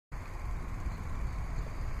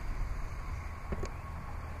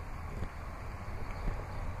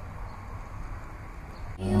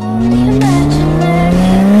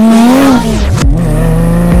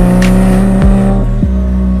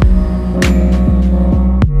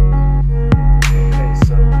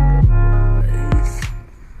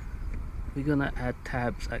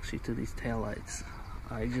tabs actually to these taillights.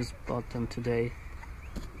 I just bought them today.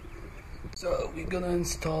 So we're gonna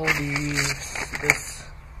install this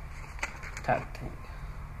tab thing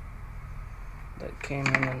that came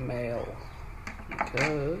in mail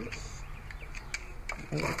because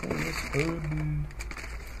everything is good.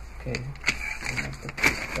 Okay, I'm gonna put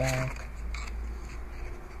this back.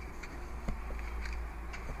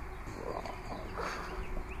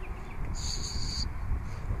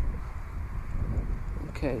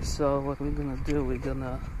 Okay, so what we're gonna do, we're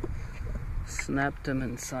gonna snap them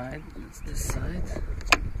inside. It's this side,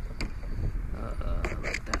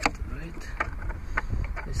 like that, right?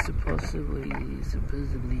 It's supposedly,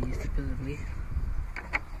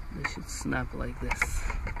 they should snap like this.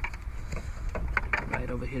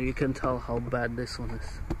 Right over here, you can tell how bad this one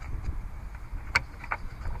is.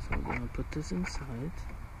 So we're gonna put this inside.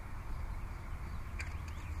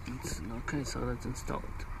 Okay, so let's install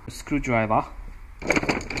it. Screwdriver.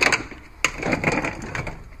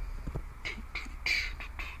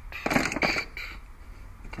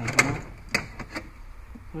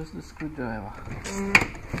 Where's the screwdriver?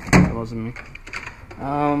 That wasn't me.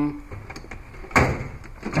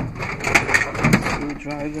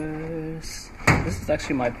 Screwdrivers. This is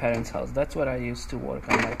actually my parents' house. That's where I used to work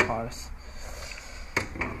on my cars.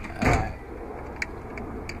 Alright.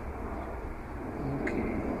 Okay.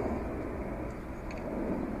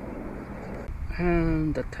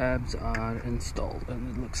 And the tabs are installed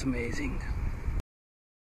and it looks amazing.